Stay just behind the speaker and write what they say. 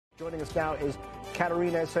Joining us now is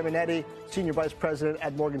Caterina Simonetti, Senior Vice President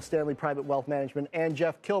at Morgan Stanley Private Wealth Management, and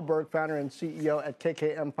Jeff Kilburg, founder and CEO at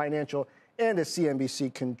KKM Financial and a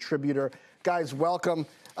CNBC contributor. Guys, welcome.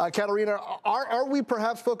 Caterina, are we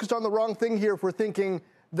perhaps focused on the wrong thing here if we're thinking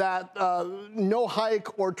that no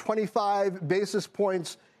hike or 25 basis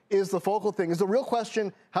points is the focal thing? Is the real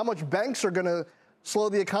question how much banks are going to slow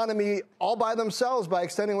the economy all by themselves by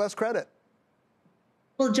extending less credit?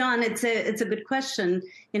 Well, John, it's a good question.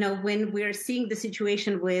 You know, when we're seeing the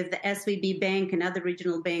situation with the SVB Bank and other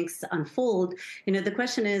regional banks unfold, the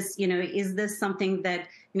question is, is this something that,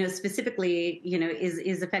 specifically,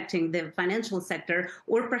 is affecting the financial sector,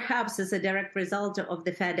 or perhaps is a direct result of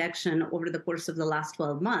the Fed action over the course of the last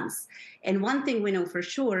 12 months? And one thing we know for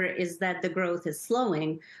sure is that the growth is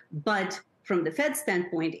slowing, but from the Fed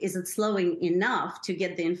standpoint, is it slowing enough to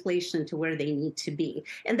get the inflation to where they need to be?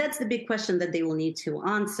 And that's the big question that they will need to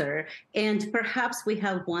answer. And perhaps we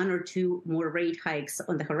have one or two more rate hikes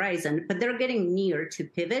on the horizon, but they're getting near to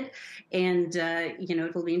pivot. And,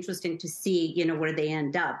 it will be interesting to see, where they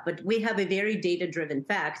end up. But we have a very data-driven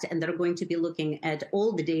fact, and they're going to be looking at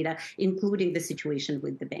all the data, including the situation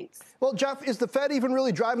with the banks. Well, Jeff, is the Fed even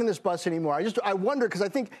really driving this bus anymore? I wonder, because I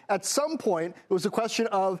think at some point it was a question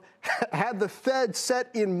of had the Fed set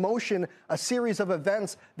in motion a series of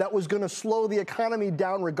events that was going to slow the economy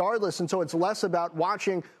down regardless. And so it's less about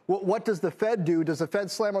watching what does the Fed do? Does the Fed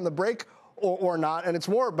slam on the brake or not? And it's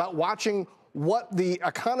more about watching what the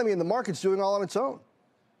economy and the market's doing all on its own.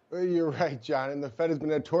 You're right, John. And the Fed has been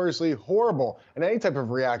notoriously horrible in any type of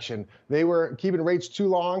reaction. They were keeping rates too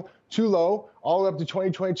low, all the way up to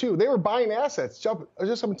 2022. They were buying assets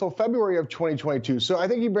just up until February of 2022. So I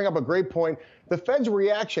think you bring up a great point. The Fed's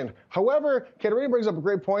reaction, however, Caterina brings up a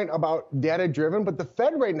great point about data-driven, but the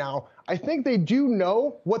Fed right now, I think they do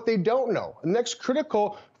know what they don't know. The next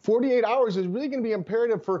critical 48 hours is really going to be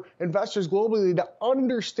imperative for investors globally to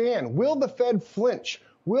understand, will the Fed flinch?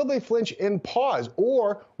 Will they flinch and pause,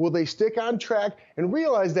 or will they stick on track and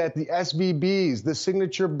realize that the SVBs, the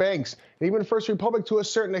signature banks, and even First Republic to a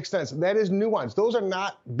certain extent, that is nuanced. Those are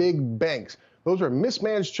not big banks. Those were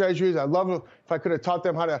mismanaged treasuries. I'd love if I could have taught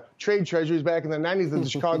them how to trade treasuries back in the 90s at the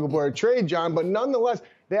Chicago Board of Trade, John, but nonetheless,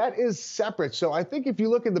 that is separate. So I think if you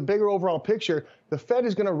look at the bigger overall picture, the Fed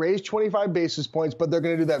is going to raise 25 basis points, but they're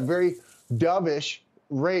going to do that very dovish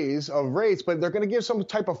raise of rates, but they're going to give some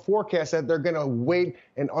type of forecast that they're going to wait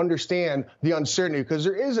and understand the uncertainty, because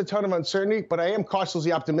there is a ton of uncertainty, but I am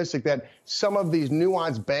cautiously optimistic that some of these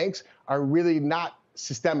nuanced banks are really not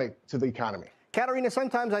systemic to the economy. Caterina,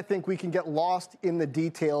 sometimes I think we can get lost in the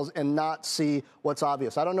details and not see what's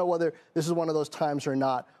obvious. I don't know whether this is one of those times or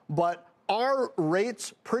not, but are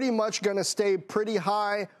rates pretty much going to stay pretty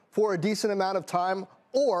high for a decent amount of time?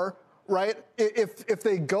 Or, right, if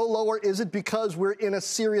they go lower, is it because we're in a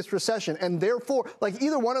serious recession? And therefore, like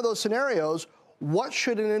either one of those scenarios, what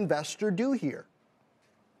should an investor do here?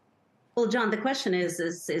 Well, John, the question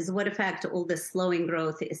is what effect all this slowing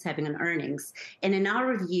growth is having on earnings. And in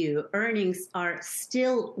our view, earnings are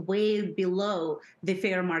still way below the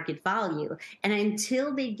fair market value. And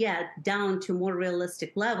until they get down to more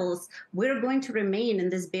realistic levels, we're going to remain in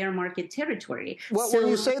this bear market territory. Well, when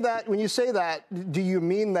you say that, do you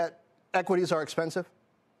mean that equities are expensive?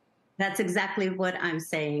 That's exactly what I'm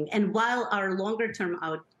saying. And while our longer-term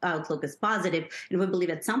outlook is positive, and we believe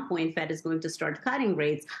at some point Fed is going to start cutting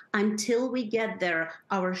rates, until we get there,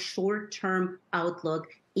 our short-term outlook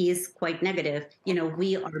is quite negative.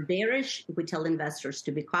 We are bearish. We tell investors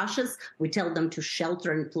to be cautious. We tell them to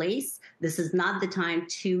shelter in place. This is not the time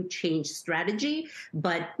to change strategy,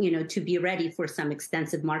 but, to be ready for some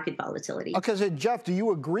extensive market volatility. Okay, so Jeff, do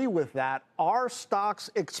you agree with that? Are stocks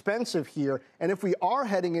expensive here? And if we are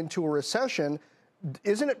heading into a recession,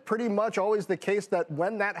 isn't it pretty much always the case that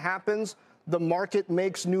when that happens, the market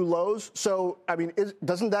makes new lows? So, I mean,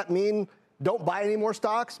 doesn't that mean don't buy any more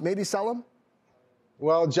stocks, maybe sell them?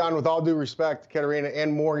 Well, John, with all due respect, Caterina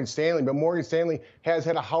and Morgan Stanley, but Morgan Stanley has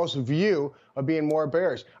had a house view of being more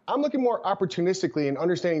bearish. I'm looking more opportunistically and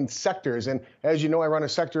understanding sectors. And as you know, I run a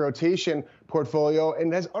sector rotation portfolio,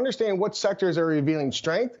 and as understanding what sectors are revealing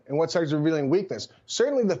strength and what sectors are revealing weakness.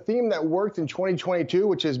 Certainly the theme that worked in 2022,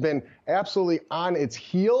 which has been absolutely on its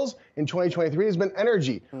heels in 2023, has been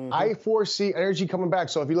energy. I foresee energy coming back.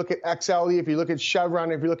 So if you look at XLE, if you look at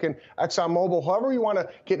Chevron, if you look at ExxonMobil, however you want to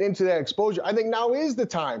get into that exposure, I think now is the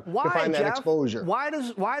time to find that exposure. Why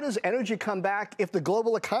does energy come back if the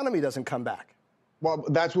global economy doesn't come back? Well,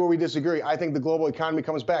 that's where we disagree. I think the global economy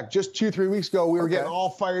comes back. Just 2-3 weeks ago, we were getting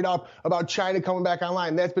all fired up about China coming back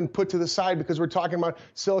online. That's been put to the side because we're talking about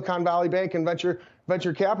Silicon Valley Bank and venture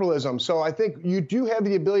venture capitalism. So I think you do have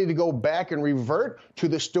the ability to go back and revert to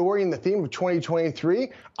the story and the theme of 2023.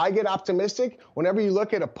 I get optimistic whenever you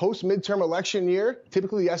look at a post-midterm election year.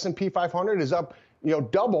 Typically, the S&P 500 is up,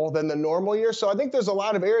 double than the normal year. So I think there's a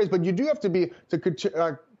lot of areas, but you do have to be, to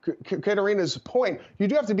Katarina's point, you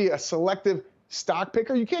do have to be a selective stock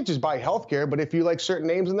picker. You can't just buy healthcare, but if you like certain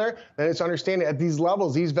names in there, then it's understanding at these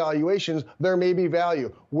levels, these valuations, there may be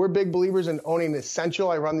value. We're big believers in owning essential.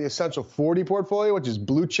 I run the Essential 40 portfolio, which is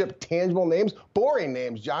blue chip, tangible names, boring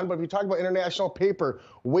names, John. But if you talk about International Paper,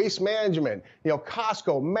 Waste Management,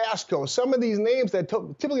 Costco, Masco, some of these names that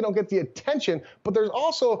typically don't get the attention, but there's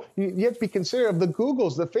also, you have to be considerate of the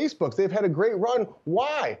Googles, the Facebooks. They've had a great run.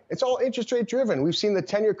 Why? It's all interest rate driven. We've seen the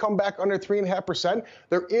 10-year come back under 3.5%.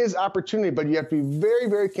 There is opportunity, but you have to be very,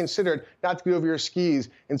 very considerate not to get over your skis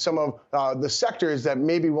in some of the sectors that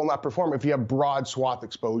maybe will not perform if you have broad swath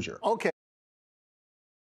exposure. Okay.